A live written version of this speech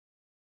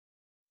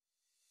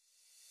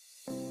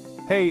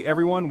Hey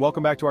everyone,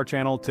 welcome back to our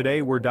channel.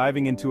 Today we're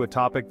diving into a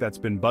topic that's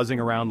been buzzing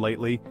around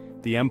lately,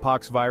 the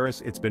Mpox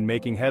virus. It's been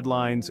making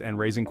headlines and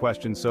raising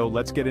questions, so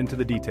let's get into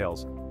the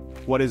details.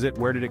 What is it,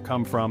 where did it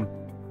come from,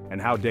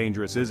 and how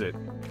dangerous is it?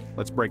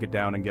 Let's break it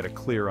down and get a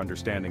clear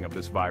understanding of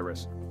this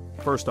virus.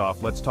 First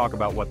off, let's talk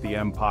about what the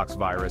Mpox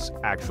virus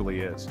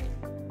actually is.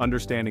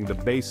 Understanding the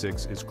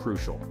basics is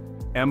crucial.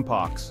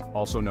 Mpox,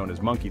 also known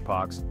as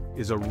monkeypox,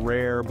 is a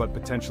rare but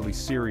potentially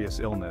serious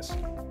illness.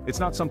 It's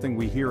not something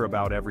we hear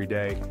about every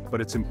day, but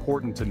it's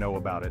important to know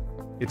about it.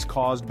 It's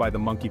caused by the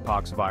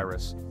monkeypox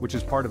virus, which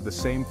is part of the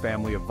same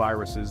family of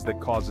viruses that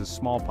causes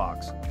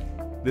smallpox.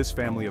 This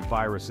family of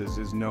viruses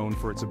is known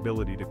for its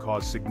ability to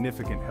cause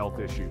significant health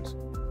issues.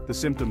 The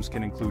symptoms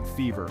can include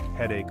fever,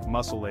 headache,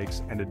 muscle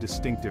aches, and a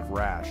distinctive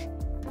rash.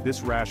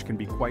 This rash can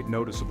be quite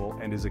noticeable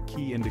and is a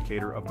key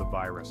indicator of the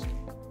virus.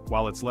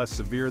 While it's less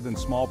severe than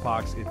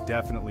smallpox, it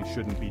definitely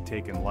shouldn't be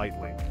taken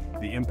lightly.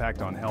 The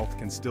impact on health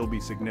can still be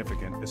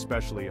significant,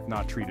 especially if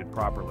not treated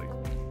properly.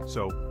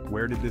 So,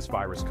 where did this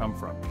virus come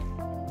from?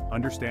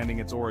 Understanding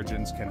its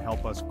origins can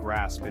help us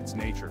grasp its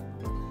nature.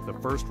 The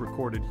first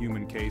recorded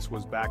human case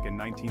was back in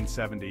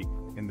 1970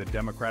 in the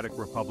Democratic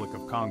Republic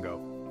of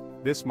Congo.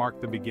 This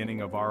marked the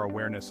beginning of our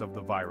awareness of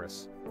the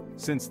virus.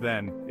 Since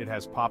then, it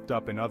has popped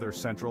up in other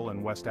Central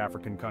and West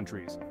African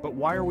countries. But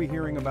why are we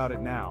hearing about it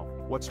now?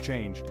 What's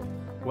changed?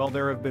 Well,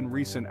 there have been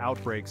recent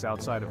outbreaks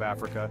outside of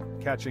Africa,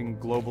 catching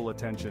global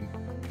attention.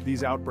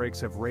 These outbreaks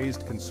have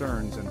raised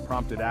concerns and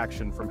prompted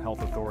action from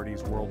health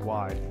authorities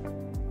worldwide.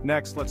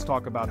 Next, let's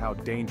talk about how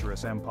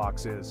dangerous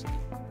Mpox is.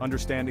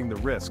 Understanding the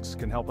risks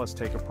can help us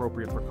take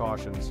appropriate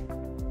precautions.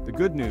 The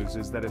good news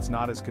is that it's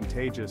not as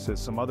contagious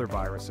as some other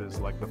viruses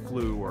like the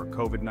flu or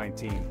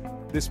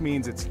COVID-19. This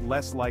means it's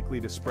less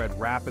likely to spread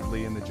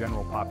rapidly in the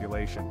general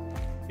population.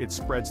 It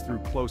spreads through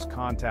close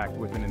contact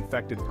with an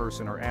infected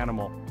person or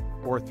animal,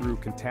 or through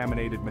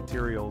contaminated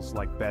materials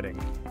like bedding.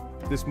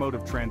 This mode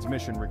of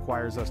transmission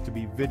requires us to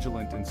be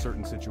vigilant in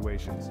certain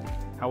situations.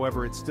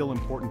 However, it's still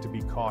important to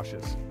be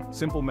cautious.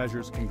 Simple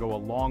measures can go a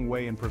long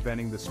way in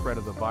preventing the spread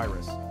of the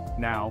virus.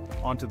 Now,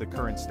 onto the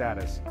current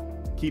status.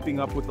 Keeping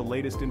up with the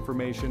latest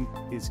information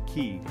is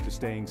key to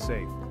staying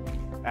safe.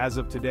 As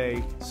of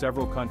today,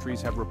 several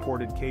countries have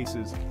reported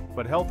cases,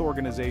 but health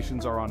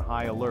organizations are on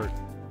high alert.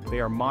 They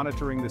are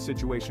monitoring the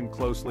situation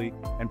closely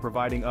and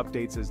providing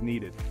updates as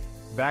needed.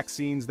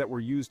 Vaccines that were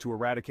used to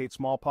eradicate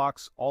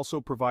smallpox also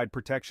provide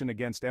protection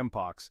against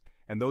Mpox,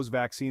 and those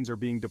vaccines are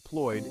being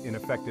deployed in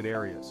affected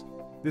areas.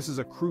 This is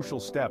a crucial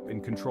step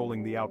in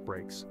controlling the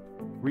outbreaks.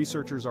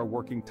 Researchers are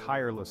working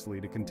tirelessly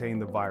to contain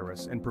the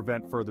virus and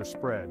prevent further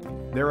spread.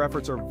 Their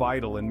efforts are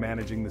vital in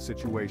managing the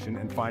situation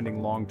and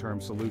finding long-term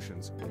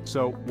solutions.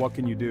 So, what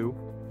can you do?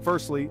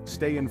 Firstly,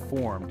 stay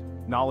informed.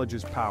 Knowledge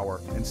is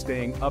power, and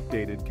staying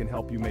updated can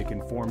help you make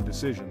informed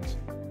decisions.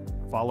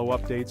 Follow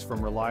updates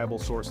from reliable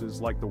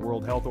sources like the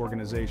World Health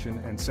Organization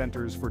and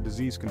Centers for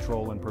Disease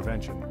Control and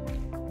Prevention.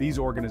 These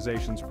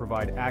organizations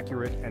provide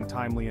accurate and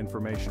timely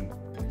information.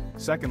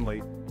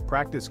 Secondly,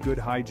 practice good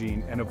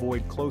hygiene and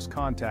avoid close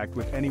contact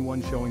with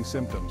anyone showing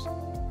symptoms.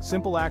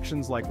 Simple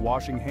actions like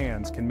washing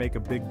hands can make a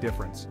big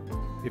difference.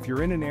 If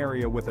you're in an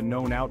area with a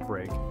known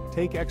outbreak,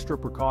 take extra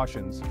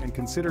precautions and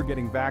consider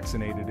getting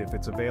vaccinated if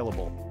it's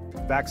available.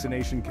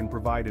 Vaccination can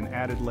provide an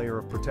added layer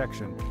of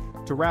protection.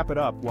 To wrap it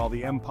up, while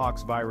the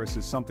Mpox virus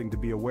is something to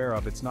be aware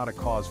of, it's not a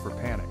cause for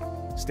panic.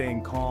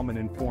 Staying calm and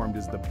informed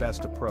is the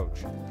best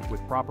approach.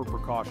 With proper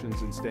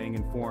precautions and staying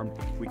informed,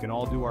 we can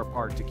all do our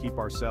part to keep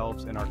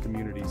ourselves and our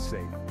communities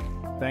safe.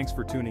 Thanks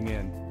for tuning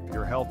in.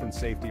 Your health and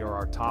safety are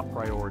our top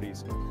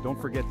priorities. Don't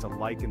forget to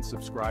like and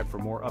subscribe for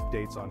more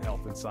updates on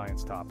health and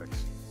science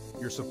topics.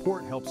 Your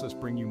support helps us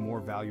bring you more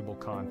valuable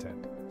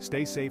content.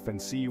 Stay safe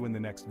and see you in the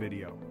next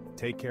video.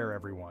 Take care,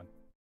 everyone.